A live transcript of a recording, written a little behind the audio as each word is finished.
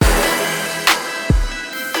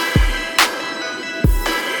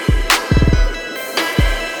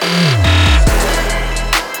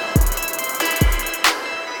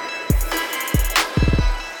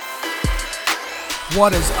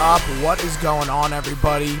What is up? What is going on,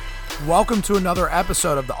 everybody? Welcome to another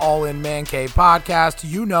episode of the All In Man Cave podcast.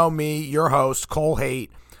 You know me, your host, Cole Haight,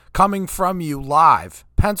 coming from you live,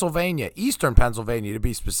 Pennsylvania, Eastern Pennsylvania to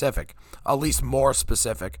be specific, at least more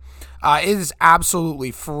specific. It is absolutely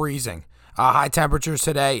freezing. High temperatures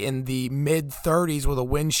today in the mid-30s with a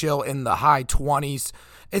wind chill in the high 20s.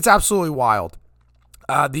 It's absolutely wild.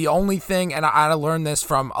 The only thing, and I learned this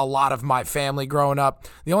from a lot of my family growing up,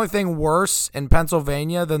 the only thing worse in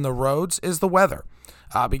Pennsylvania than the roads is the weather.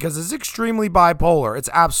 Because it's extremely bipolar. It's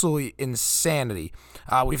absolutely insanity.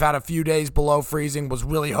 We've had a few days below freezing, was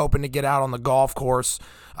really hoping to get out on the golf course,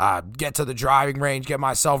 get to the driving range, get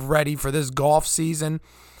myself ready for this golf season.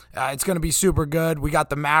 It's going to be super good. We got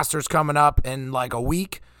the Masters coming up in like a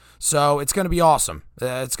week. So it's going to be awesome.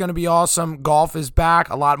 It's going to be awesome. Golf is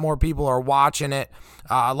back. A lot more people are watching it.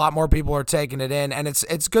 A lot more people are taking it in. And it's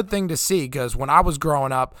a good thing to see because when I was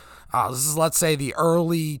growing up, this is, let's say, the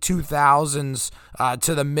early 2000s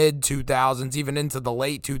to the mid 2000s, even into the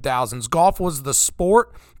late 2000s, golf was the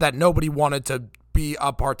sport that nobody wanted to be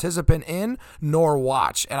a participant in nor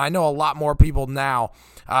watch. And I know a lot more people now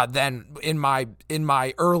than in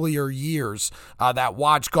my earlier years that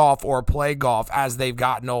watch golf or play golf as they've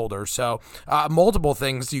gotten older. So multiple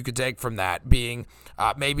things you could take from that being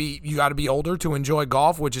maybe you got to be older to enjoy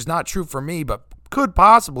golf, which is not true for me, but could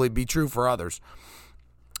possibly be true for others.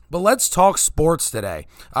 But let's talk sports today.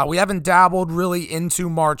 We haven't dabbled really into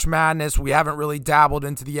March Madness. We haven't really dabbled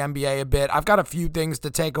into the NBA a bit. I've got a few things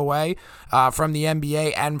to take away from the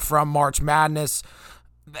NBA and from March Madness.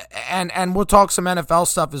 And we'll talk some NFL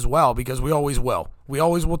stuff as well because we always will. We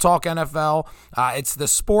always will talk NFL. It's the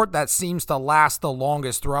sport that seems to last the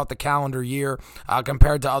longest throughout the calendar year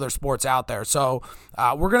compared to other sports out there. So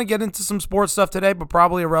we're going to get into some sports stuff today, but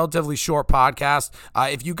probably a relatively short podcast.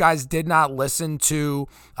 If you guys did not listen to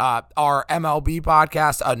our MLB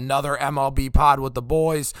podcast, another MLB pod with the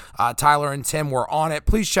boys, Tyler and Tim were on it.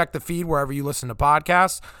 Please check the feed wherever you listen to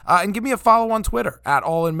podcasts and give me a follow on Twitter at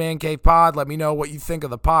All In Man Cave Pod. Let me know what you think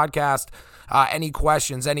of the podcast. Any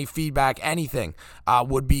questions, any feedback, anything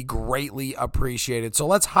would be greatly appreciated. So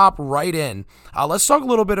let's hop right in. Let's talk a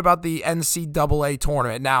little bit about the NCAA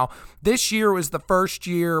tournament. Now, this year was the first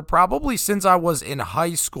year, probably since I was in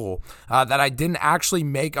high school, that I didn't actually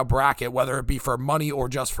make a bracket, whether it be for money or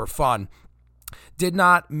just for fun. Did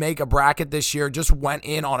not make a bracket this year, just went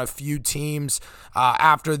in on a few teams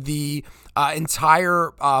after the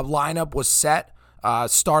entire lineup was set.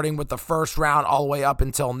 Starting with the first round all the way up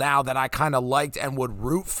until now that I kind of liked and would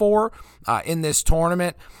root for in this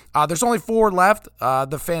tournament. There's only four left,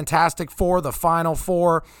 the Fantastic Four, the Final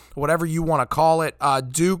Four, whatever you want to call it.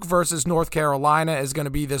 Duke versus North Carolina is going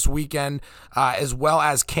to be this weekend, as well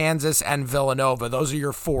as Kansas and Villanova. Those are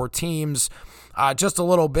your four teams. Just a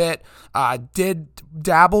little bit. Did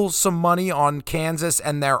dabble some money on Kansas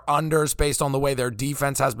and their unders based on the way their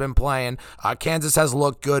defense has been playing. Kansas has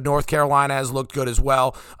looked good. North Carolina has looked good as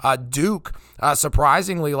well. Duke,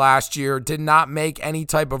 surprisingly last year, did not make any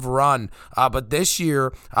type of run. But this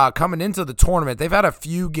year, coming into the tournament, they've had a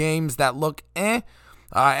few games that look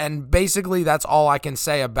and basically that's all I can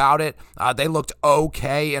say about it. They looked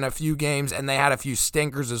okay in a few games, and they had a few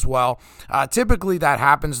stinkers as well. Typically that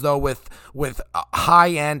happens, though, with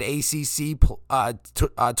high-end ACC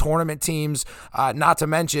tournament teams, not to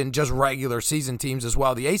mention just regular season teams as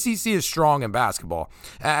well. The ACC is strong in basketball,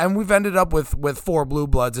 and we've ended up with four blue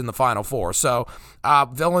bloods in the Final Four. So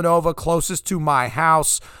Villanova, closest to my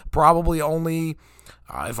house, probably only,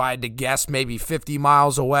 if I had to guess, maybe 50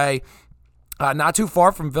 miles away. Not too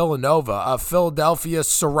far from Villanova, Philadelphia,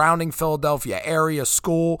 surrounding Philadelphia area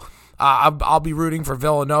school. I'll be rooting for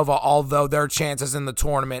Villanova, although their chances in the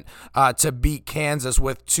tournament to beat Kansas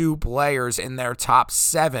with two players in their top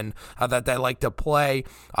seven that they like to play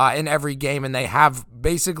in every game, and they have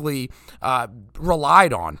basically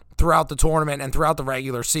relied on throughout the tournament and throughout the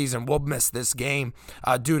regular season, will miss this game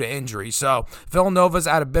due to injury. So Villanova's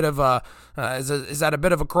at a bit of a is at a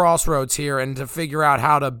bit of a crossroads here, and to figure out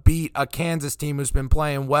how to beat a Kansas team who's been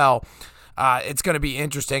playing well. It's going to be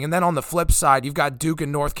interesting. And then on the flip side, you've got Duke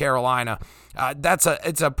and North Carolina.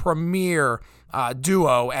 It's a premier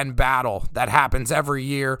duo and battle that happens every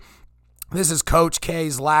year. This is Coach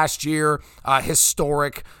K's last year,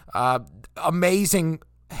 historic, amazing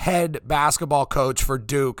head basketball coach for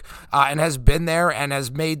Duke, and has been there and has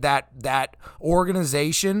made that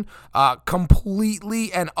organization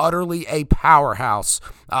completely and utterly a powerhouse.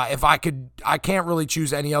 I can't really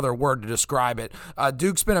choose any other word to describe it.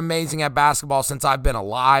 Duke's been amazing at basketball since I've been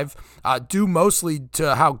alive, due mostly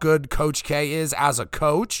to how good Coach K is as a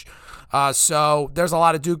coach. So there's a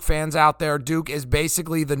lot of Duke fans out there. Duke is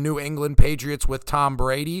basically the New England Patriots with Tom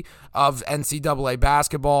Brady of NCAA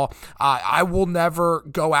basketball. I will never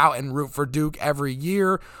go out and root for Duke every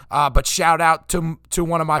year, but shout out to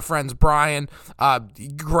one of my friends, Brian.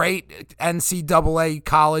 Great NCAA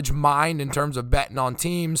college mind in terms of betting on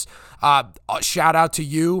teams. Shout out to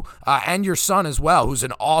you and your son as well, who's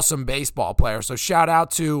an awesome baseball player. So shout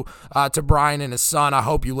out to Brian and his son. I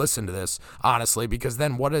hope you listen to this, honestly, because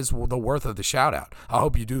then what is the worth of the shout out? I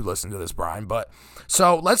hope you do listen to this, Brian. But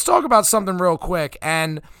so let's talk about something real quick.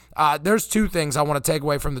 And there's two things I want to take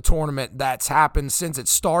away from the tournament that's happened since it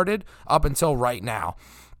started up until right now.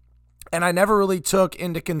 And I never really took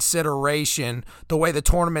into consideration the way the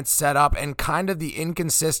tournament's set up and kind of the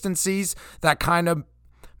inconsistencies that kind of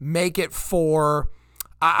make it for,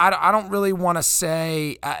 I don't really want to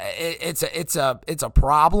say it's a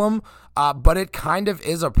problem, but it kind of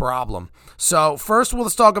is a problem. So first,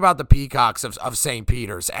 let's talk about the Peacocks of St.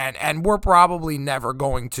 Peter's, and we're probably never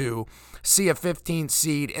going to see a 15th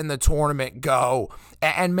seed in the tournament go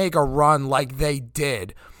and make a run like they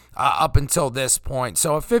did up until this point.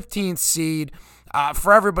 So a 15th seed,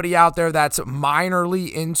 for everybody out there that's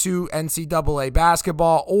minorly into NCAA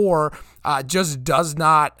basketball or just does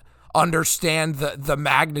not understand the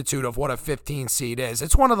magnitude of what a 15 seed is.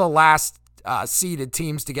 It's one of the last seeded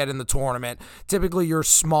teams to get in the tournament. Typically your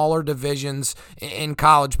smaller divisions in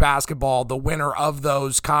college basketball, the winner of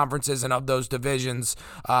those conferences and of those divisions,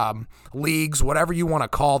 leagues, whatever you want to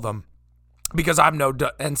call them, because I'm no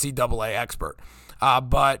NCAA expert.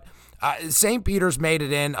 But St. Peter's made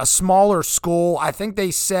it in, a smaller school. I think they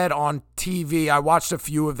said on TV, I watched a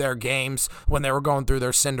few of their games when they were going through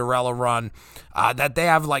their Cinderella run, that they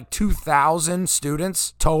have like 2,000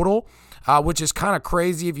 students total, which is kind of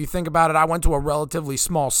crazy if you think about it. I went to a relatively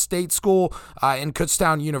small state school in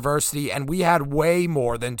Kutztown University, and we had way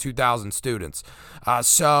more than 2,000 students.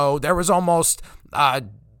 So there was almost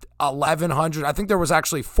 1,100. I think there was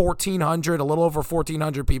actually 1,400, a little over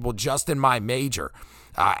 1,400 people just in my major.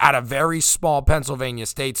 At a very small Pennsylvania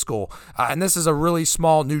state school. And this is a really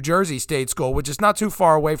small New Jersey state school, which is not too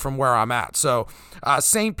far away from where I'm at. So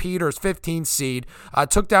St. Peter's, 15th seed,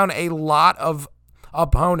 took down a lot of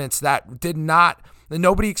opponents that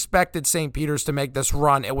nobody expected St. Peter's to make this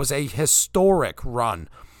run. It was a historic run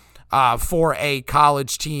for a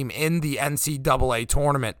college team in the NCAA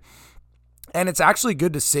tournament. And it's actually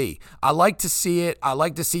good to see. I like to see it. I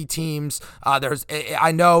like to see teams.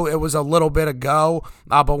 I know it was a little bit ago,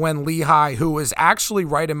 but when Lehigh, who is actually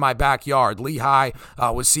right in my backyard, Lehigh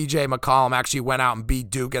with CJ McCollum actually went out and beat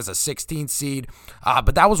Duke as a 16th seed.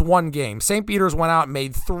 But that was one game. St. Peter's went out and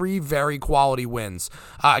made 3 very quality wins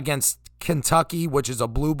against Kentucky, which is a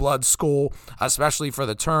blue blood school, especially for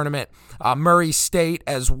the tournament, Murray State,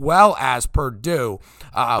 as well as Purdue,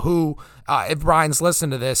 who, if Brian's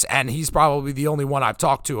listened to this, and he's probably the only one I've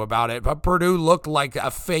talked to about it, but Purdue looked like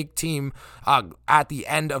a fake team at the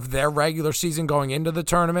end of their regular season going into the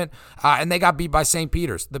tournament, and they got beat by St.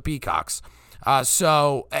 Peter's, the Peacocks.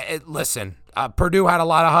 Listen, Purdue had a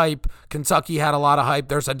lot of hype. Kentucky had a lot of hype.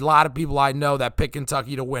 There's a lot of people I know that picked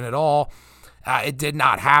Kentucky to win it all. It did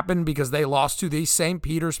not happen because they lost to the St.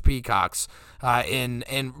 Peter's Peacocks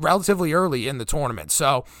in relatively early in the tournament.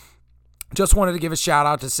 So just wanted to give a shout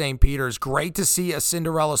out to St. Peter's. Great to see a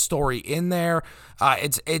Cinderella story in there.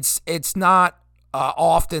 It's not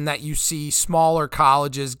often that you see smaller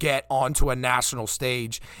colleges get onto a national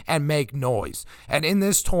stage and make noise. And in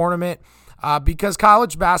this tournament, because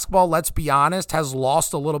college basketball, let's be honest, has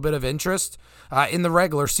lost a little bit of interest in the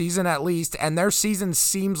regular season at least, and their season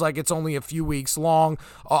seems like it's only a few weeks long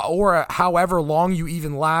or however long you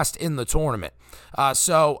even last in the tournament.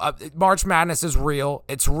 So March Madness is real.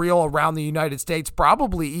 It's real around the United States,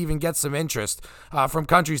 probably even gets some interest from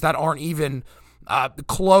countries that aren't even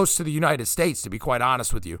close to the United States, to be quite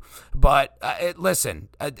honest with you. But listen,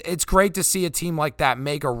 it's great to see a team like that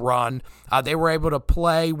make a run. They were able to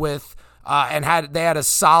play with they had a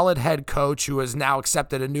solid head coach who has now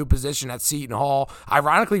accepted a new position at Seton Hall,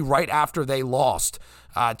 ironically right after they lost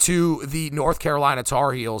to the North Carolina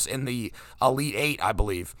Tar Heels in the Elite Eight, I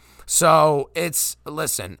believe. So it's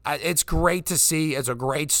great to see. It's a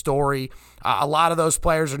great story. A lot of those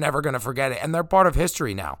players are never going to forget it, and they're part of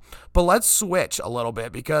history now. But let's switch a little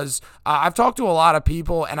bit because I've talked to a lot of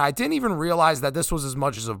people, and I didn't even realize that this was as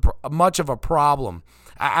much of a problem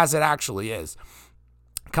as it actually is.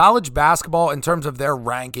 College basketball, in terms of their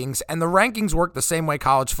rankings, and the rankings work the same way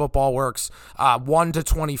college football works, 1 to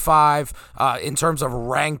 25 in terms of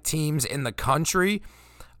ranked teams in the country.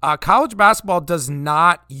 College basketball does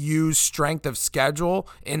not use strength of schedule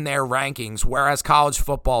in their rankings, whereas college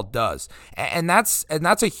football does, and that's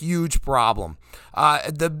a huge problem.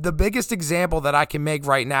 The biggest example that I can make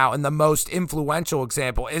right now, and the most influential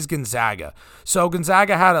example, is Gonzaga. So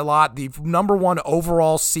Gonzaga had the number 1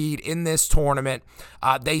 overall seed in this tournament.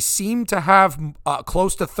 They seem to have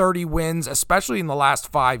close to 30 wins, especially in the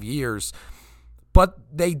last 5 years, but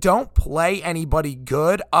they don't play anybody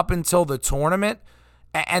good up until the tournament.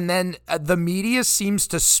 And then the media seems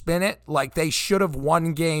to spin it like they should have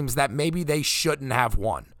won games that maybe they shouldn't have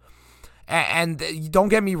won. And don't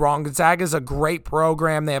get me wrong, Gonzaga is a great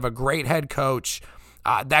program. They have a great head coach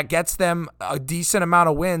that gets them a decent amount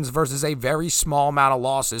of wins versus a very small amount of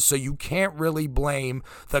losses. So you can't really blame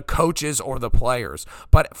the coaches or the players.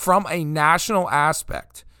 But from a national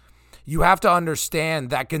aspect, you have to understand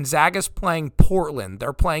that Gonzaga's playing Portland.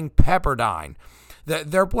 They're playing Pepperdine.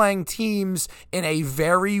 They're playing teams in a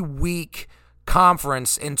very weak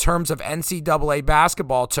conference in terms of NCAA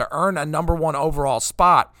basketball to earn a number 1 overall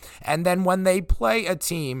spot. And then when they play a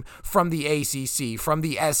team from the ACC, from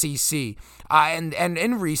the SEC, and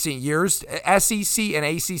in recent years, SEC and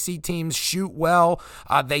ACC teams shoot well.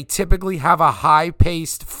 They typically have a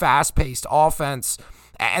high-paced, fast-paced offense,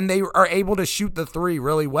 and they are able to shoot the three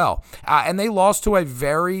really well. And they lost to a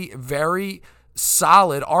very, very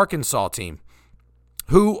solid Arkansas team,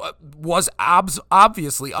 who was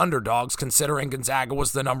obviously underdogs considering Gonzaga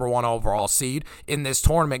was the number 1 overall seed in this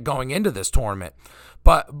tournament going into this tournament.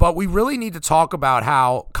 But we really need to talk about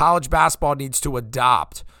how college basketball needs to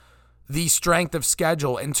adopt the strength of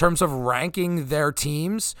schedule in terms of ranking their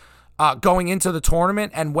teams going into the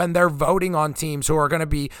tournament, and when they're voting on teams who are going to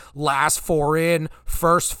be last 4 in,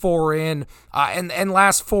 first 4 in, and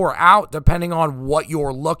last 4 out, depending on what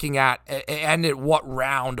you're looking at and at what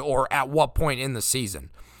round or at what point in the season.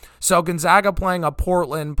 So Gonzaga playing a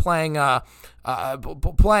Portland, playing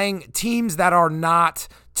teams that are not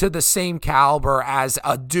to the same caliber as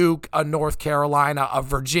a Duke, a North Carolina, a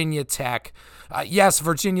Virginia Tech. Yes,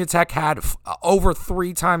 Virginia Tech had over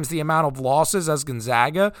 3 times the amount of losses as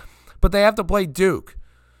Gonzaga, but they have to play Duke.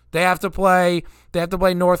 They have to play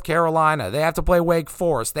North Carolina. They have to play Wake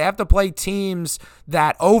Forest. They have to play teams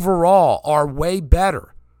that overall are way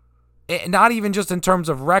better. Not even just in terms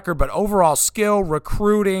of record, but overall skill,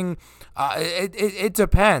 recruiting. It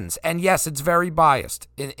depends. And yes, it's very biased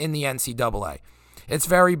in the NCAA. It's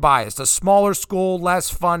very biased. A smaller school, less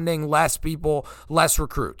funding, less people, less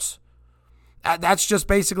recruits. That's just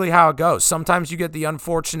basically how it goes. Sometimes you get the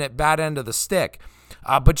unfortunate bad end of the stick.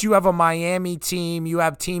 But you have a Miami team, you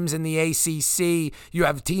have teams in the ACC, you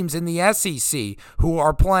have teams in the SEC who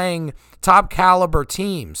are playing top caliber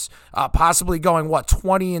teams, possibly going,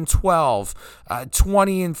 20-12,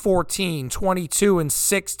 20-14,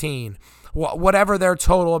 22-16, whatever their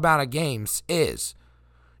total amount of games is.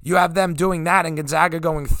 You have them doing that, and Gonzaga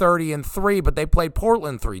going 30-3, but they played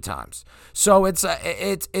Portland 3 times. So it's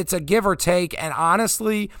a give or take. And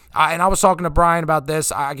honestly, and I was talking to Brian about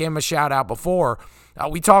this. I gave him a shout out before.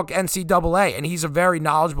 We talk NCAA, and he's a very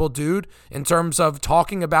knowledgeable dude in terms of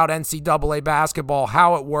talking about NCAA basketball,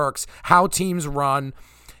 how it works, how teams run.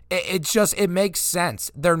 It makes sense.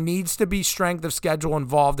 There needs to be strength of schedule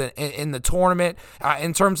involved in the tournament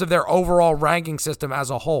in terms of their overall ranking system as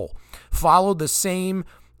a whole. Follow the same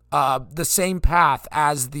path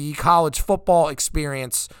as the college football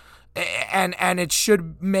experience, and it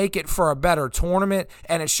should make it for a better tournament,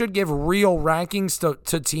 and it should give real rankings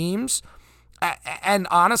to teams. And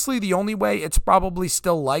honestly, the only way it's probably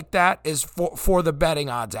still like that is for the betting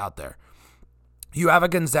odds out there. You have a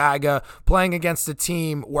Gonzaga playing against a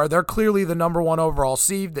team where they're clearly the number 1 overall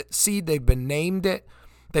seed. They've been named it.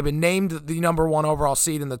 They've been named the number 1 overall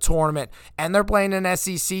seed in the tournament, and they're playing an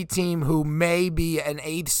SEC team who may be an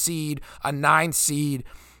 8th seed, a 9th seed,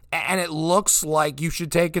 and it looks like you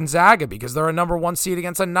should take Gonzaga because they're a number 1 seed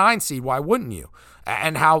against a 9 seed. Why wouldn't you?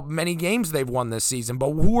 And how many games they've won this season. But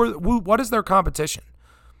what is their competition?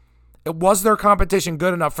 Was their competition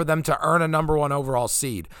good enough for them to earn a number 1 overall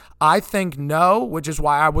seed? I think no, which is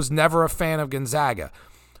why I was never a fan of Gonzaga.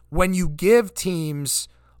 When you give teams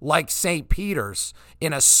like St. Peter's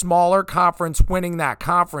in a smaller conference winning that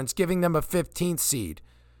conference, giving them a 15th seed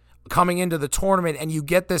coming into the tournament, and you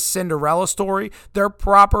get this Cinderella story, they're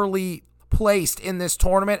properly placed in this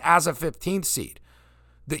tournament as a 15th seed.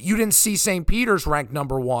 That you didn't see St. Peter's ranked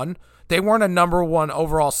number 1. They weren't a number 1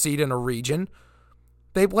 overall seed in a region.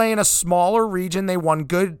 They play in a smaller region. They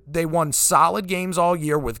won solid games all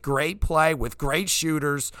year with great play, with great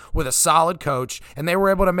shooters, with a solid coach, and they were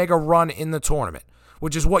able to make a run in the tournament,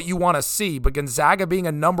 which is what you want to see. But Gonzaga being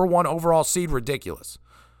a number 1 overall seed, ridiculous.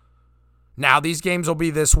 Now these games will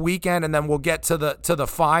be this weekend, and then we'll get to the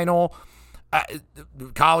final.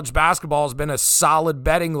 College basketball has been a solid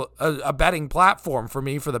betting platform for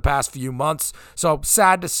me for the past few months. So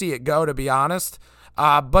sad to see it go, to be honest.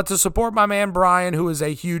 But to support my man Brian, who is a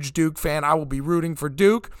huge Duke fan, I will be rooting for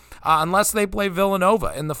Duke unless they play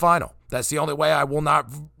Villanova in the final. That's the only way I will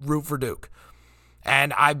not root for Duke.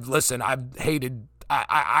 And I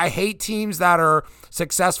hate teams that are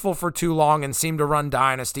successful for too long and seem to run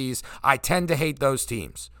dynasties. I tend to hate those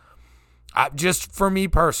teams. Just for me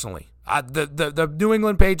personally. The New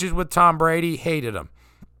England Patriots with Tom Brady, hated them.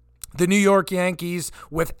 The New York Yankees,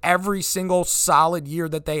 with every single solid year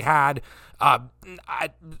that they had, I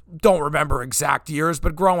don't remember exact years,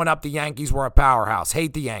 but growing up, the Yankees were a powerhouse.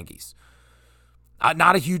 Hate the Yankees.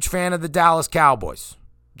 Not a huge fan of the Dallas Cowboys.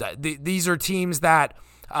 These are teams that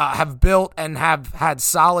have built and have had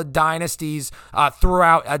solid dynasties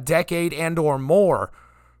throughout a decade and or more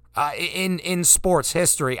in sports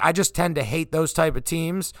history. I just tend to hate those type of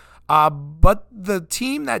teams. But the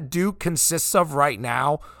team that Duke consists of right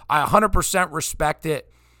now, I 100% respect it.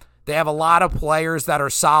 They have a lot of players that are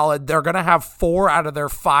solid. They're going to have 4 out of their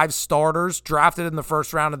 5 starters drafted in the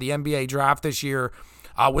first round of the NBA draft this year,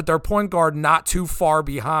 with their point guard not too far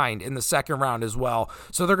behind in the second round as well.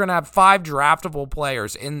 So they're going to have 5 draftable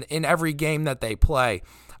players in every game that they play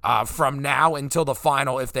from now until the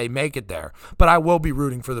final if they make it there. But I will be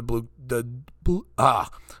rooting for the blue.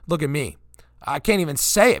 Look at me. I can't even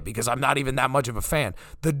say it because I'm not even that much of a fan.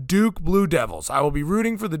 The Duke Blue Devils. I will be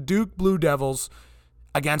rooting for the Duke Blue Devils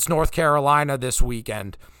against North Carolina this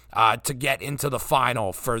weekend to get into the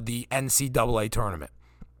final for the NCAA tournament.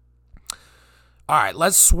 All right,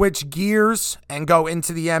 let's switch gears and go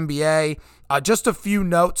into the NBA. Just a few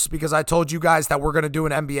notes because I told you guys that we're going to do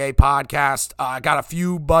an NBA podcast. I got a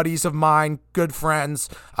few buddies of mine, good friends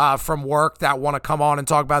from work that want to come on and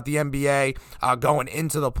talk about the NBA going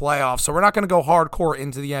into the playoffs. So we're not going to go hardcore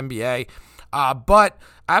into the NBA. But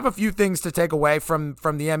I have a few things to take away from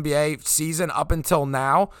the NBA season up until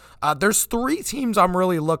now. There's 3 teams I'm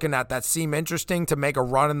really looking at that seem interesting to make a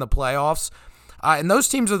run in the playoffs. And those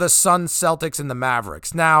teams are the Suns, Celtics, and the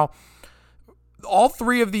Mavericks. Now, all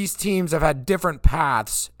 3 of these teams have had different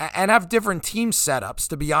paths and have different team setups,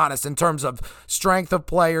 to be honest, in terms of strength of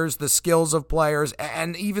players, the skills of players,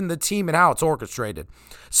 and even the team and how it's orchestrated.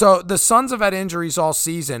 So the Suns have had injuries all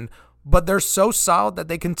season, but they're so solid that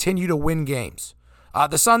they continue to win games.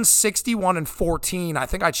 The Suns 61-14. I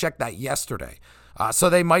think I checked that yesterday. So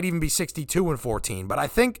they might even be 62-14. But I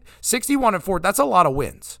think 61-4, that's a lot of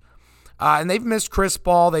wins. And they've missed Chris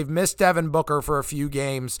Paul. They've missed Devin Booker for a few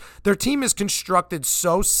games. Their team is constructed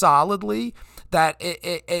so solidly that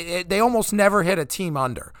they almost never hit a team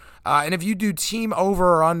under. And if you do team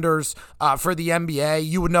over or unders for the NBA,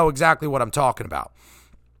 you would know exactly what I'm talking about.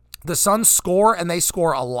 The Suns score, and they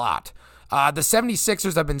score a lot. The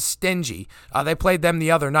 76ers have been stingy. They played them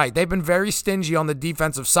the other night. They've been very stingy on the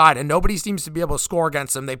defensive side, and nobody seems to be able to score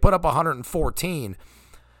against them. They put up 114.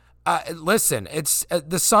 Listen, it's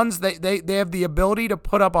the Suns, they have the ability to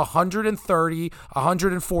put up 130,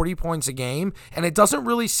 140 points a game, and it doesn't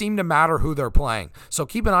really seem to matter who they're playing. So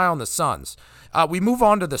keep an eye on the Suns. We move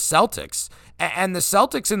on to the Celtics, and the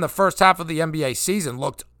Celtics in the first half of the NBA season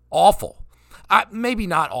looked awful. Maybe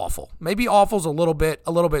not awful. Maybe awful's a little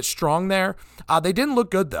bit strong there. They didn't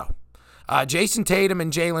look good, though. Jason Tatum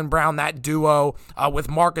and Jaylen Brown, that duo with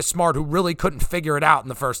Marcus Smart, who really couldn't figure it out in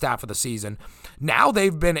the first half of the season. Now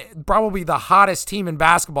they've been probably the hottest team in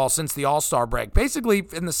basketball since the All-Star break, basically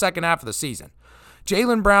in the second half of the season.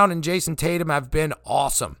 Jaylen Brown and Jason Tatum have been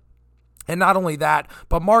awesome. And not only that,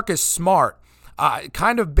 but Marcus Smart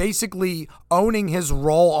kind of basically owning his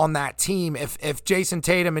role on that team. If Jason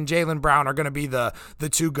Tatum and Jaylen Brown are going to be the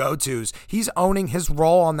 2 go-tos, he's owning his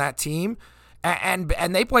role on that team. And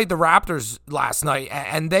they played the Raptors last night,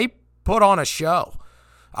 and they put on a show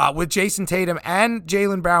with Jason Tatum and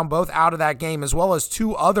Jaylen Brown both out of that game, as well as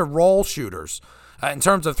 2 other role shooters in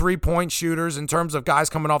terms of 3-point shooters, in terms of guys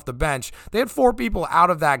coming off the bench. They had 4 people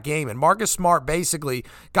out of that game, and Marcus Smart basically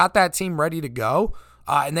got that team ready to go,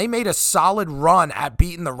 and they made a solid run at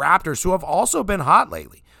beating the Raptors, who have also been hot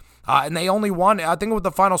lately. And they only won, I think what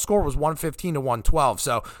the final score was 115-112.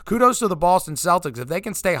 So kudos to the Boston Celtics. If they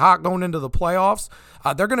can stay hot going into the playoffs,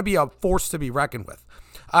 they're going to be a force to be reckoned with.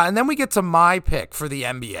 And then we get to my pick for the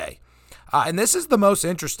NBA. And this is the most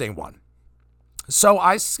interesting one. So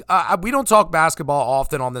we don't talk basketball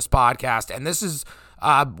often on this podcast. And this is,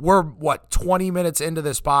 we're 20 minutes into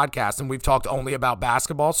this podcast, and we've talked only about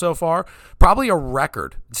basketball so far. Probably a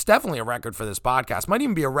record. It's definitely a record for this podcast. Might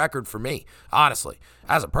even be a record for me, honestly,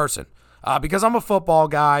 as a person. Because I'm a football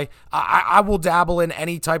guy. I will dabble in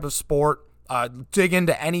any type of sport. dig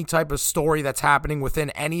into any type of story that's happening within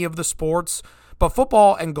any of the sports. But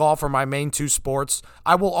football and golf are my main two sports.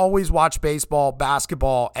 I will always watch baseball,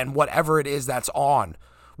 basketball, and whatever it is that's on,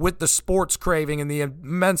 with the sports craving and the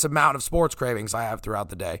immense amount of sports cravings I have throughout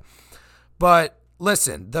the day. But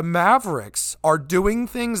listen, the Mavericks are doing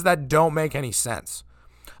things that don't make any sense.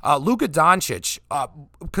 Luka Doncic,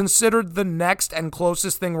 considered the next and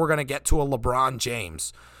closest thing we're going to get to a LeBron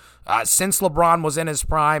James. Since LeBron was in his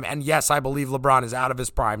prime, and yes, I believe LeBron is out of his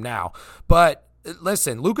prime now. But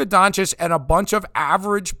listen, Luka Doncic and a bunch of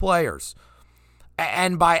average players.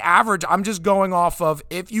 And by average, I'm just going off of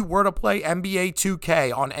if you were to play NBA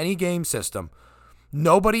 2K on any game system,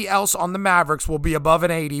 nobody else on the Mavericks will be above an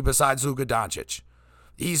 80 besides Luka Doncic.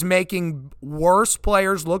 He's making worse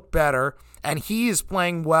players look better, and he is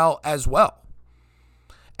playing well as well.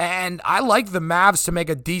 And I like the Mavs to make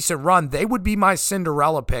a decent run. They would be my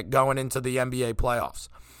Cinderella pick going into the NBA playoffs.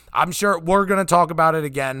 I'm sure we're going to talk about it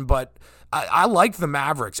again, but I like the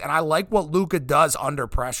Mavericks, and I like what Luka does under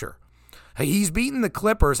pressure. He's beaten the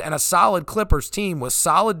Clippers and a solid Clippers team with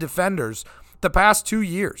solid defenders the past 2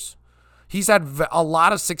 years. He's had a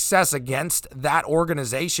lot of success against that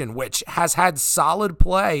organization, which has had solid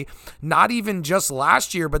play, not even just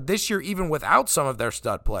last year, but this year even without some of their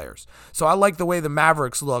stud players. So I like the way the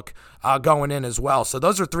Mavericks look going in as well. So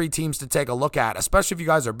those are three teams to take a look at, especially if you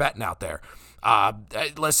guys are betting out there.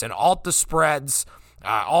 Listen, alt the spreads.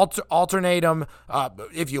 Alternate them.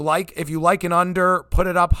 If you like an under, put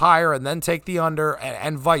it up higher and then take the under,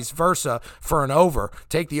 and vice versa for an over.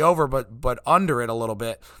 Take the over, but under it a little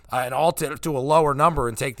bit, and alt it to a lower number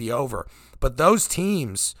and take the over. But those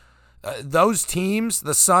teams, the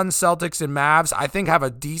Suns, Celtics, and Mavs, I think have a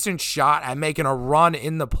decent shot at making a run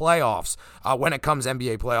in the playoffs when it comes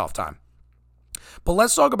NBA playoff time. But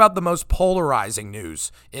let's talk about the most polarizing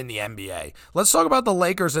news in the NBA. Let's talk about the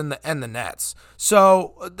Lakers and the Nets.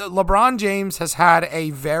 So LeBron James has had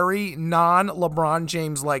a very non-LeBron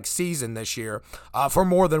James-like season this year for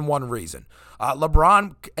more than one reason.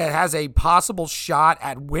 LeBron has a possible shot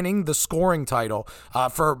at winning the scoring title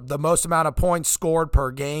for the most amount of points scored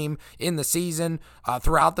per game in the season,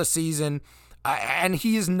 throughout the season. And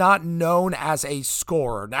he is not known as a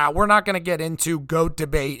scorer. Now, we're not going to get into GOAT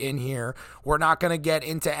debate in here. We're not going to get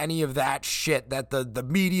into any of that shit that the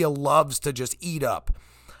media loves to just eat up.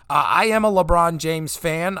 I am a LeBron James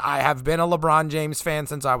fan. I have been a LeBron James fan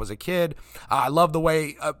since I was a kid. I love the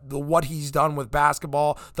way what he's done with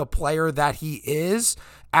basketball, the player that he is,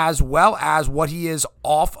 as well as what he is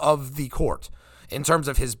off of the court. In terms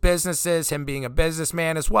of his businesses, him being a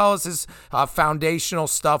businessman, as well as his foundational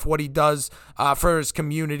stuff, what he does for his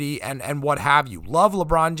community and what have you. Love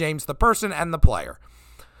LeBron James, the person and the player.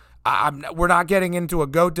 We're not getting into a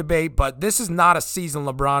GOAT debate, but this is not a season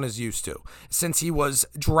LeBron is used to. Since he was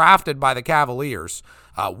drafted by the Cavaliers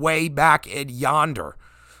way back at yonder.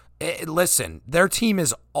 Listen, their team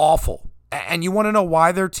is awful. And you want to know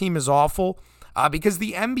why their team is awful? Because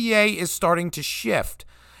the NBA is starting to shift.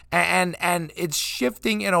 And it's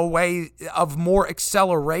shifting in a way of more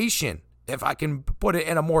acceleration, if I can put it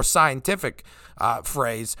in a more scientific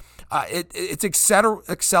phrase. It's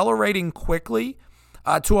accelerating quickly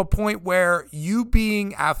to a point where you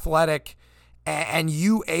being athletic and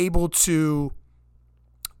you able to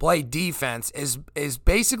play defense is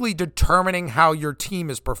basically determining how your team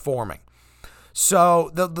is performing.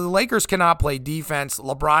 So the Lakers cannot play defense.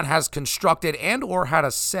 LeBron has constructed and or had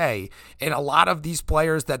a say in a lot of these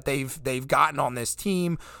players that they've gotten on this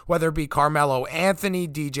team, whether it be Carmelo Anthony,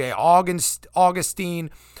 DJ Augustine,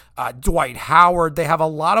 Dwight Howard. They have a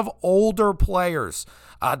lot of older players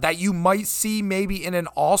that you might see maybe in an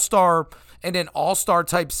all-star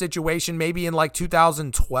type situation, maybe in like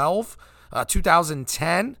 2012,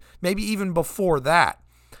 2010, maybe even before that.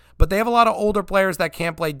 But they have a lot of older players that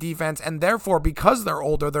can't play defense, and therefore, because they're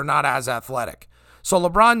older, they're not as athletic. So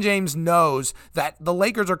LeBron James knows that the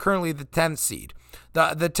Lakers are currently the 10th seed.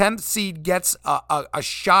 The 10th seed gets a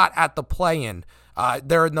shot at the play-in.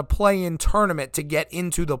 They're in the play-in tournament to get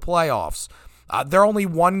into the playoffs. They're only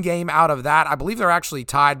one game out of that. I believe they're actually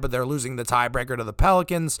tied, but they're losing the tiebreaker to the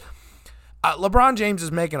Pelicans. LeBron James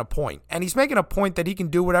is making a point, and he's making a point that he can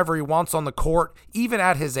do whatever he wants on the court, even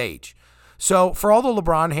at his age. So for all the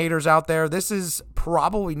LeBron haters out there, this is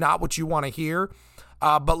probably not what you want to hear.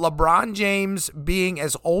 But LeBron James, being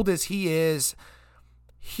as old as he is,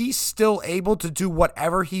 he's still able to do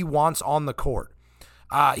whatever he wants on the court.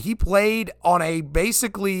 He played on a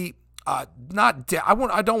basically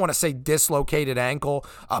I don't want to say dislocated ankle,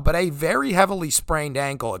 but a very heavily sprained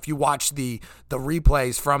ankle. If you watch the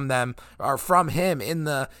replays from them or from him in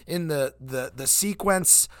the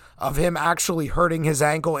sequence of him actually hurting his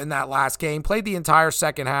ankle in that last game, played the entire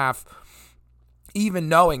second half, even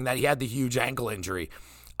knowing that he had the huge ankle injury.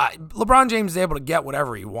 LeBron James is able to get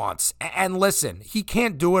whatever he wants. And listen, he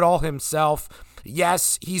can't do it all himself.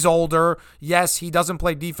 Yes, he's older. Yes, he doesn't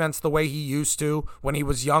play defense the way he used to when he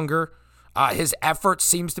was younger. His effort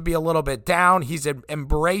seems to be a little bit down. He's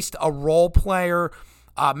embraced a role player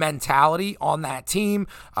mentality on that team,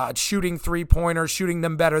 shooting three-pointers, shooting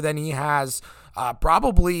them better than he has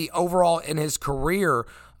probably overall in his career.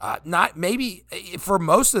 Not maybe for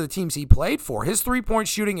most of the teams he played for. His three-point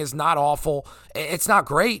shooting is not awful. It's not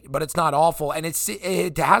great, but it's not awful. And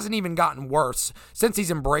it hasn't even gotten worse since he's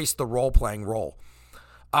embraced the role-playing role.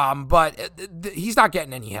 But he's not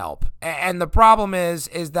getting any help. And the problem is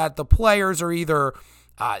that the players are either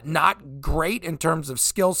not great in terms of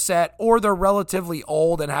skill set, or they're relatively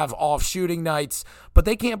old and have off shooting nights, but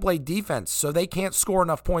they can't play defense, so they can't score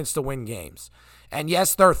enough points to win games. And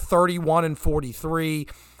yes, they're 31-43.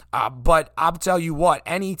 But I'll tell you what,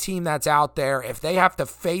 any team that's out there, if they have to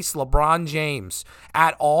face LeBron James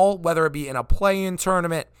at all, whether it be in a play-in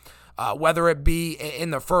tournament, whether it be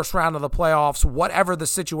in the first round of the playoffs, whatever the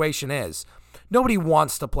situation is, nobody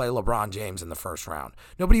wants to play LeBron James in the first round.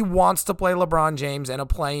 Nobody wants to play LeBron James in a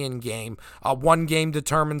play-in game. One game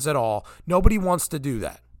determines it all. Nobody wants to do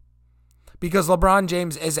that because LeBron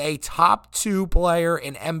James is a top 2 player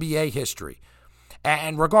in NBA history.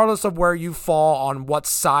 And regardless of where you fall on what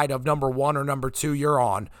side of number 1 or number 2 you're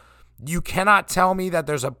on, you cannot tell me that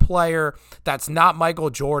there's a player that's not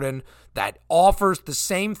Michael Jordan that offers the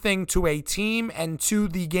same thing to a team and to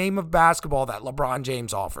the game of basketball that LeBron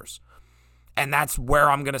James offers. And that's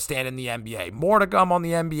where I'm going to stand in the NBA. More to come on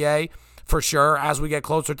the NBA for sure as we get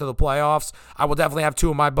closer to the playoffs. I will definitely have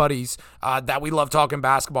 2 of my buddies that we love talking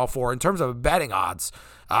basketball for in terms of betting odds.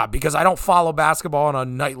 Because I don't follow basketball on a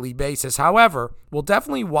nightly basis. However, we'll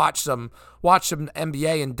definitely watch some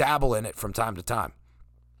NBA and dabble in it from time to time.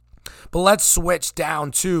 But let's switch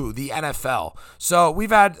down to the NFL. So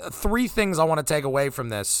we've had 3 things I want to take away from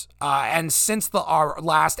this. And since our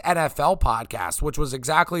last NFL podcast, which was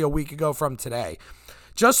exactly a week ago from today,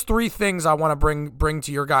 just 3 things I want to bring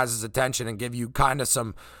to your guys' attention and give you kind of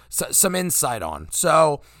some insight on.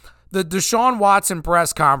 So the Deshaun Watson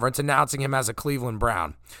press conference announcing him as a Cleveland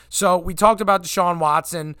Brown. So we talked about Deshaun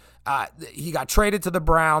Watson. He got traded to the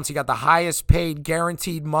Browns. He got the highest paid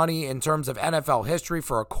guaranteed money in terms of NFL history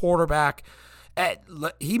for a quarterback.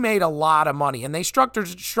 He made a lot of money, and they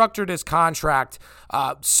structured his contract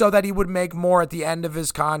so that he would make more at the end of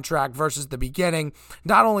his contract versus the beginning,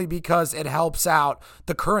 not only because it helps out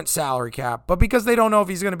the current salary cap, but because they don't know if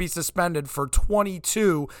he's going to be suspended for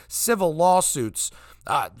 22 civil lawsuits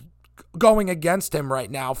going against him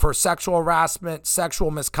right now for sexual harassment,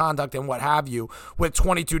 sexual misconduct, and what have you, with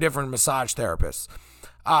 22 different massage therapists.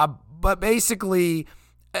 But basically,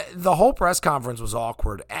 the whole press conference was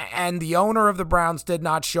awkward, and the owner of the Browns did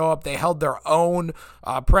not show up. They held their own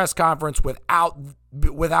press conference without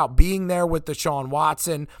being there with Deshaun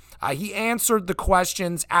Watson. He answered the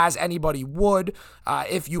questions as anybody would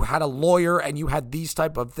if you had a lawyer and you had these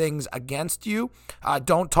type of things against you.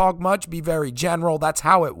 Don't talk much, be very general. That's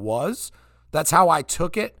how it was. That's how I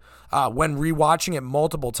took it when rewatching it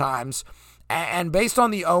multiple times. And based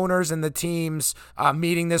on the owners and the teams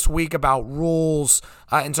meeting this week about rules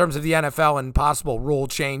in terms of the NFL and possible rule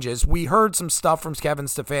changes, we heard some stuff from Kevin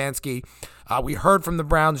Stefanski. We heard from the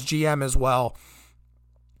Browns GM as well.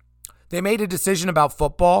 They made a decision about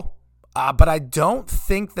football, but I don't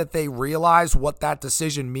think that they realize what that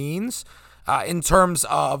decision means in terms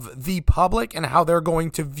of the public and how they're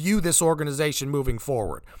going to view this organization moving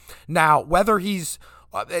forward. Now,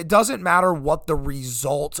 it doesn't matter what the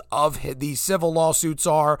result of these civil lawsuits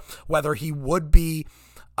are, whether he would be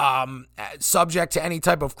subject to any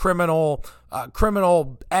type of criminal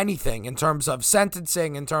anything in terms of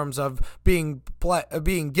sentencing, in terms of being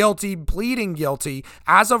guilty, pleading guilty.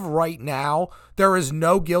 As of right now, there is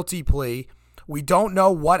no guilty plea. We don't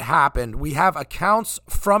know what happened. We have accounts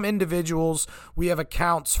from individuals. We have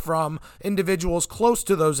accounts from individuals close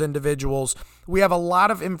to those individuals. We have a lot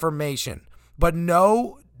of information, but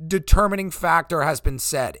no determining factor has been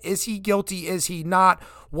said. Is he guilty? Is he not?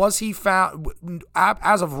 Was he found?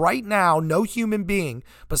 As of right now, no human being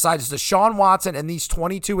besides Deshaun Watson and these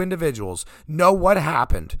 22 individuals know what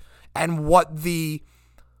happened and what the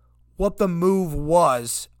move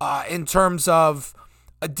was in terms of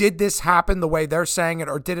did this happen the way they're saying it,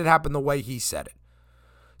 or did it happen the way he said it?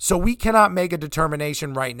 So we cannot make a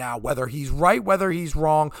determination right now whether he's right, whether he's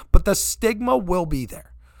wrong, but the stigma will be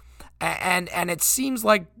there. And it seems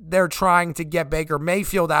like they're trying to get Baker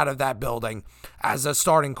Mayfield out of that building as a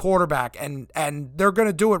starting quarterback, and they're going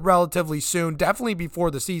to do it relatively soon, definitely before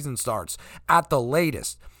the season starts at the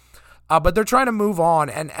latest. But they're trying to move on,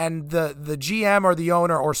 and the GM or the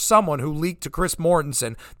owner or someone who leaked to Chris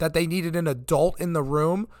Mortensen that they needed an adult in the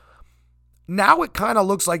room, now it kind of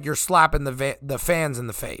looks like you're slapping the fans in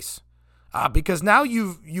the face. Because now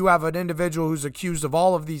you have an individual who's accused of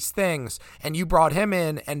all of these things, and you brought him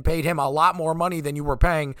in and paid him a lot more money than you were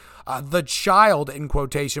paying the child, in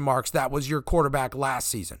quotation marks, that was your quarterback last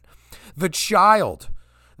season. The child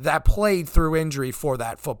that played through injury for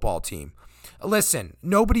that football team. Listen,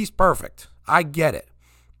 nobody's perfect. I get it.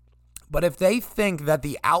 But if they think that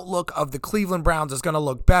the outlook of the Cleveland Browns is going to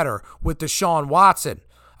look better with Deshaun Watson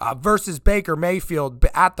versus Baker Mayfield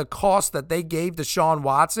at the cost that they gave Deshaun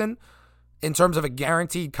Watson, in terms of a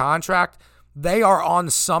guaranteed contract, they are on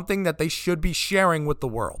something that they should be sharing with the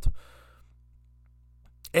world.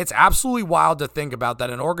 It's absolutely wild to think about that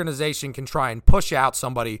an organization can try and push out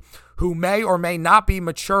somebody who may or may not be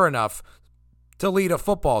mature enough to lead a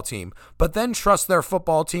football team, but then trust their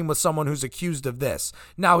football team with someone who's accused of this.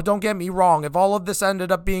 Now, don't get me wrong. If all of this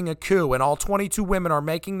ended up being a coup and all 22 women are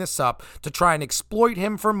making this up to try and exploit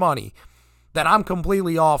him for money, then I'm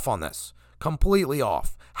completely off on this. Completely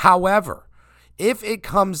off. However, if it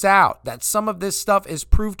comes out that some of this stuff is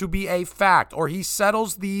proved to be a fact, or he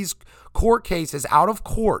settles these court cases out of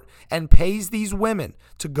court and pays these women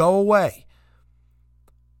to go away,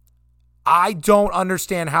 I don't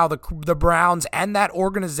understand how the Browns and that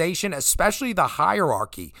organization, especially the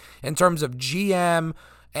hierarchy in terms of GM,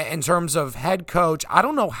 in terms of head coach, I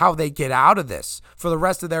don't know how they get out of this for the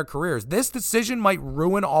rest of their careers. This decision might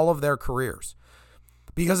ruin all of their careers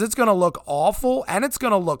because it's going to look awful and it's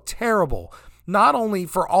going to look terrible. Not only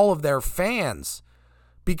for all of their fans,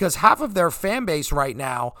 because half of their fan base right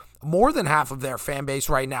now, more than half of their fan base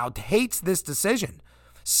right now, hates this decision.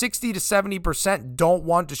 60 to 70% don't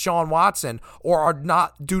want Deshaun Watson or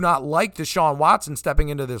do not like Deshaun Watson stepping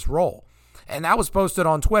into this role. And that was posted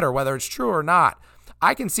on Twitter, whether it's true or not.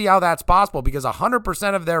 I can see how that's possible because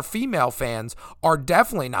 100% of their female fans are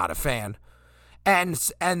definitely not a fan. And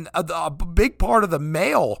a big part of the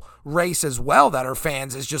male race as well that are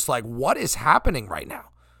fans is just like, what is happening right now?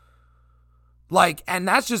 Like, and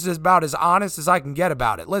that's just about as honest as I can get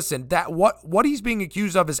about it. Listen, that what he's being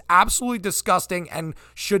accused of is absolutely disgusting and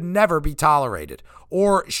should never be tolerated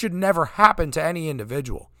or should never happen to any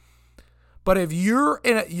individual. But if you're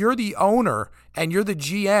the owner and you're the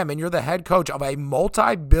GM and you're the head coach of a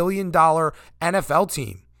multi-billion-dollar NFL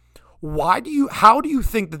team, how do you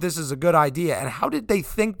think that this is a good idea, and how did they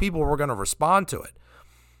think people were going to respond to it?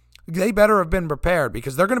 They better have been prepared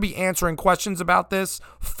because they're going to be answering questions about this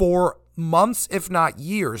for months, if not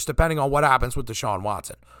years, depending on what happens with Deshaun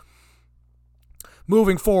Watson.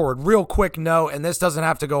 Moving forward, real quick note, and this doesn't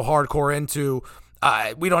have to go hardcore into,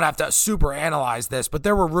 we don't have to super analyze this, but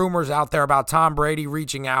there were rumors out there about Tom Brady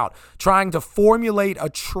reaching out, trying to formulate a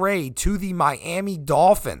trade to the Miami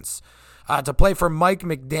Dolphins to play for Mike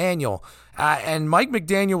McDaniel. And Mike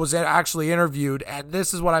McDaniel was actually interviewed, and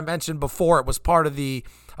this is what I mentioned before. It was part of the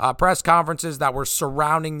press conferences that were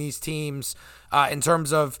surrounding these teams in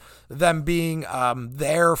terms of them being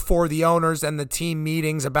there for the owners and the team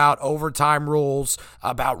meetings about overtime rules,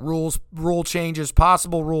 about rule changes,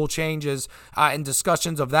 possible rule changes, and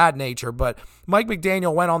discussions of that nature. But Mike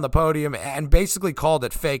McDaniel went on the podium and basically called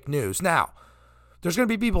it fake news. Now, there's going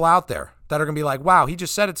to be people out there that are going to be like, wow, he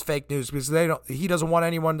just said it's fake news because he doesn't want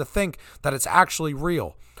anyone to think that it's actually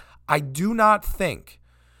real. I do not think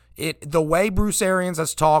the way Bruce Arians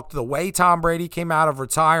has talked, the way Tom Brady came out of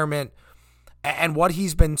retirement, and what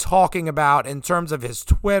he's been talking about in terms of his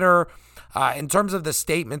Twitter, in terms of the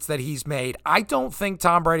statements that he's made, I don't think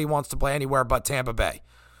Tom Brady wants to play anywhere but Tampa Bay.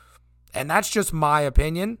 And that's just my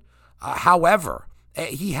opinion. However,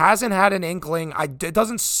 he hasn't had an inkling. It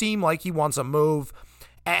doesn't seem like he wants a move.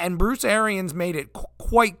 And Bruce Arians made it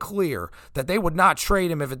quite clear that they would not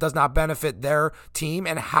trade him if it does not benefit their team.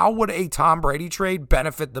 And how would a Tom Brady trade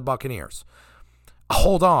benefit the Buccaneers?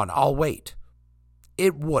 Hold on, I'll wait.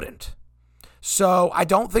 It wouldn't. So I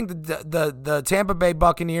don't think the Tampa Bay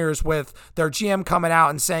Buccaneers, with their GM coming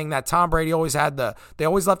out and saying that Tom Brady they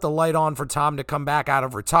always left the light on for Tom to come back out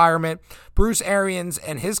of retirement. Bruce Arians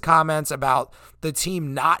and his comments about the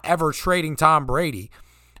team not ever trading Tom Brady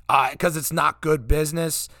because it's not good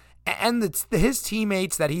business. and his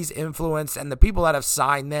teammates that he's influenced and the people that have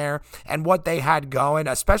signed there and what they had going,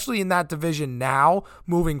 especially in that division now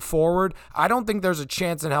moving forward, I don't think there's a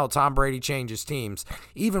chance in hell Tom Brady changes teams.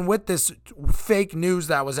 Even with this fake news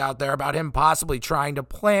that was out there about him possibly trying to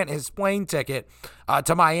plant his plane ticket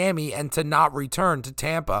to Miami and to not return to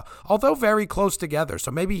Tampa, although very close together.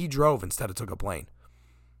 So maybe he drove instead of took a plane.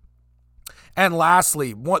 And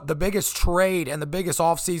lastly, what the biggest trade and the biggest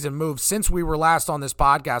offseason move since we were last on this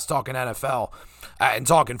podcast talking NFL and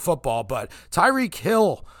talking football, but Tyreek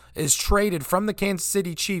Hill is traded from the Kansas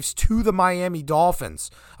City Chiefs to the Miami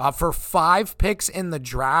Dolphins for 5 picks in the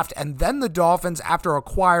draft. And then the Dolphins, after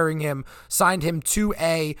acquiring him, signed him to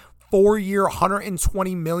a 4-year,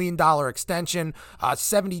 $120 million extension.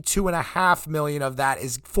 $72.5 million of that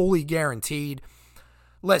is fully guaranteed.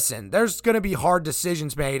 Listen, there's going to be hard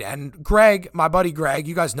decisions made, and Greg, my buddy Greg,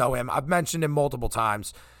 you guys know him. I've mentioned him multiple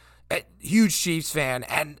times. A huge Chiefs fan,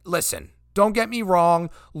 and listen, don't get me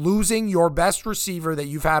wrong, losing your best receiver that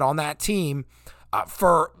you've had on that team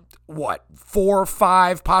for, 4,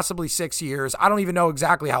 5, possibly 6 years. I don't even know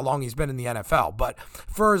exactly how long he's been in the NFL, but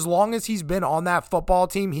for as long as he's been on that football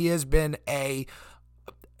team, he has been a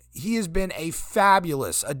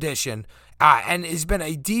fabulous addition. And has been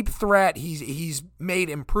a deep threat. He's made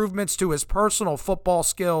improvements to his personal football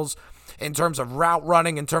skills in terms of route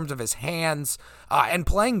running, in terms of his hands, and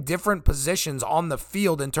playing different positions on the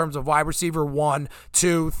field in terms of wide receiver 1,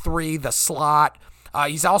 2, 3, the slot.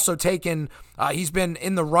 He's also he's been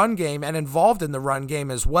in the run game and involved in the run game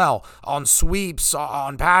as well, on sweeps,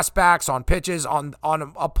 on pass backs, on pitches, on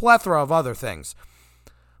a plethora of other things.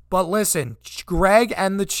 But listen, Greg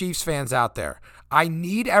and the Chiefs fans out there, I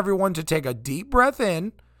need everyone to take a deep breath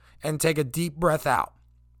in and take a deep breath out.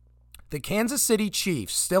 The Kansas City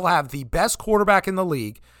Chiefs still have the best quarterback in the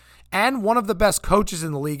league and one of the best coaches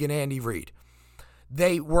in the league in Andy Reid.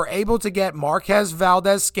 They were able to get Marquez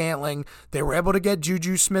Valdes-Scantling. They were able to get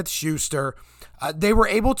Juju Smith-Schuster. They were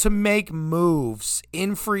able to make moves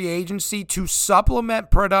in free agency to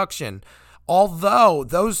supplement production. Although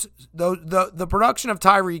the production of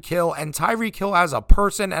Tyreek Hill and Tyreek Hill as a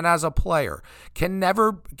person and as a player can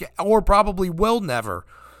never, or probably will never,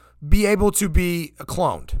 be able to be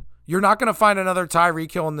cloned. You're not going to find another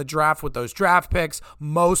Tyreek Hill in the draft with those draft picks,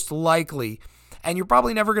 most likely. And you're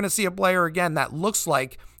probably never going to see a player again that looks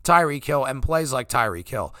like Tyreek Hill and plays like Tyreek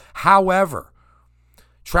Hill. However,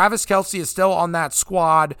 Travis Kelce is still on that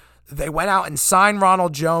squad. They went out and signed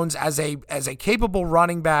Ronald Jones as a capable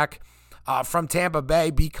running back from Tampa Bay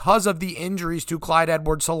because of the injuries to Clyde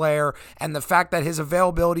Edwards-Helaire and the fact that his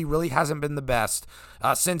availability really hasn't been the best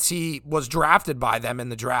since he was drafted by them in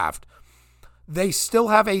the draft. They still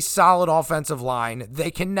have a solid offensive line. They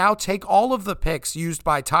can now take all of the picks used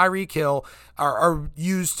by Tyreek Hill or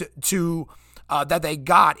used to that they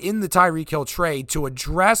got in the Tyreek Hill trade to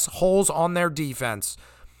address holes on their defense.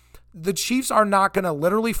 The Chiefs are not going to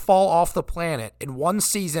literally fall off the planet in one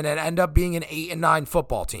season and end up being an 8-9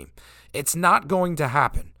 football team. It's not going to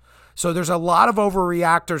happen. So there's a lot of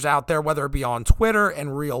overreactors out there, whether it be on Twitter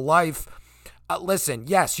and real life. Listen,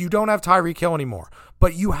 yes, you don't have Tyreek Hill anymore,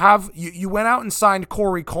 but you went out and signed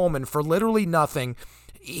Corey Coleman for literally nothing.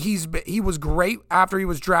 He was great after he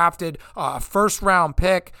was drafted, first round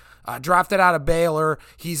pick. Drafted out of Baylor.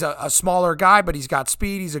 He's a smaller guy, but he's got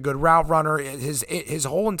speed. He's a good route runner. His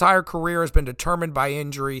whole entire career has been determined by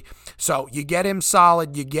injury. So you get him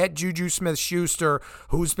solid. You get Juju Smith-Schuster,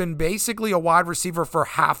 who's been basically a wide receiver for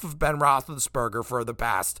half of Ben Roethlisberger for the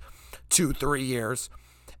past 2-3 years.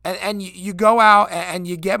 And you go out and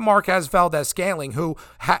you get Marquez Valdes-Scantling, who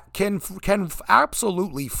can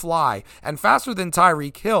absolutely fly and faster than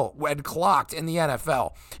Tyreek Hill when clocked in the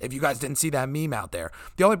NFL. If you guys didn't see that meme out there,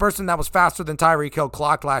 the only person that was faster than Tyreek Hill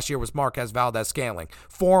clocked last year was Marquez Valdes-Scantling,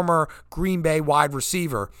 former Green Bay wide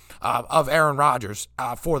receiver of Aaron Rodgers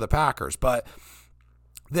for the Packers. But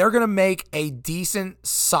they're going to make a decent,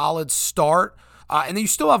 solid start. And then you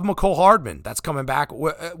still have Mecole Hardman that's coming back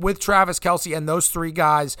with Travis Kelce and those 3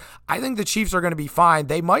 guys. I think the Chiefs are going to be fine.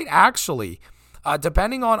 They might actually,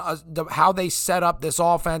 depending on how they set up this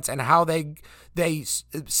offense and how they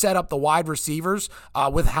set up the wide receivers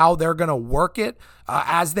with how they're going to work it,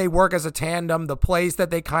 as they work as a tandem, the plays that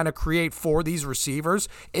they kind of create for these receivers,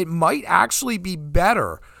 it might actually be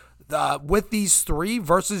better with these 3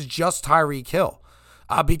 versus just Tyreek Hill.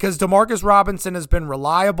 Because Demarcus Robinson has been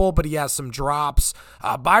reliable, but he has some drops.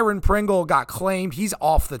 Byron Pringle got claimed. He's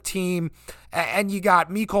off the team. And you got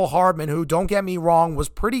Mecole Hardman, who, don't get me wrong, was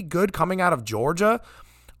pretty good coming out of Georgia.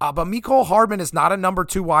 But Mecole Hardman is not a number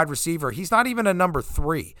 2 wide receiver. He's not even a number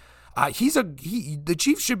 3. The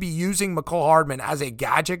Chiefs should be using Mecole Hardman as a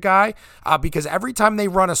gadget guy because every time they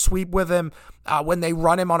run a sweep with him, when they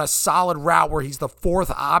run him on a solid route where he's the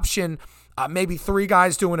fourth option, maybe three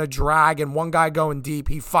guys doing a drag and one guy going deep,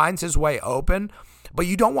 he finds his way open. But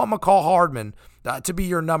you don't want Mecole Hardman to be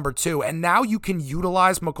your number two. And now you can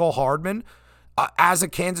utilize Mecole Hardman as a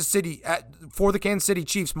for the Kansas City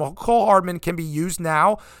Chiefs. Mecole Hardman can be used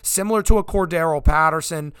now similar to a Cordero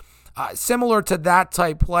Patterson, similar to that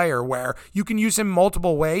type player where you can use him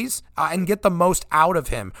multiple ways and get the most out of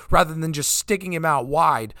him rather than just sticking him out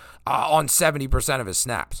wide on 70% of his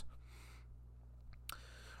snaps.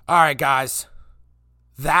 All right, guys,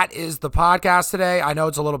 that is the podcast today. I know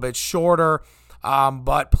it's a little bit shorter,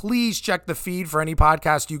 but please check the feed for any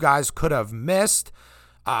podcast you guys could have missed.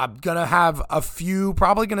 I'm going to have a few,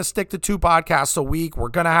 probably going to stick to 2 podcasts a week. We're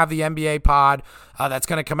going to have the NBA pod that's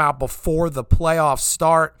going to come out before the playoffs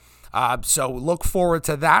start. So look forward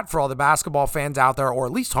to that for all the basketball fans out there, or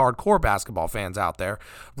at least hardcore basketball fans out there.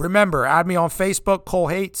 Remember, add me on Facebook, Cole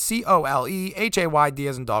Hayt, ColeHayD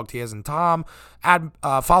as in dog, T as in Tom.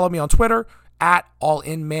 Follow me on Twitter at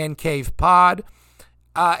AllinManCavePod.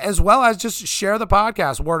 As well as just share the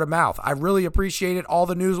podcast word of mouth. I really appreciate it. All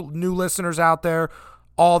the new listeners out there,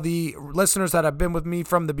 all the listeners that have been with me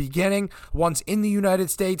from the beginning, ones in the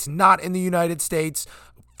United States, not in the United States,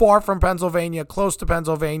 far from Pennsylvania, close to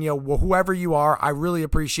Pennsylvania, whoever you are, I really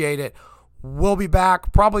appreciate it. We'll be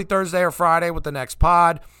back probably Thursday or Friday with the next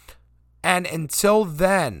pod. And until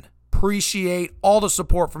then, appreciate all the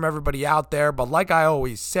support from everybody out there. But like I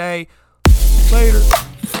always say, later.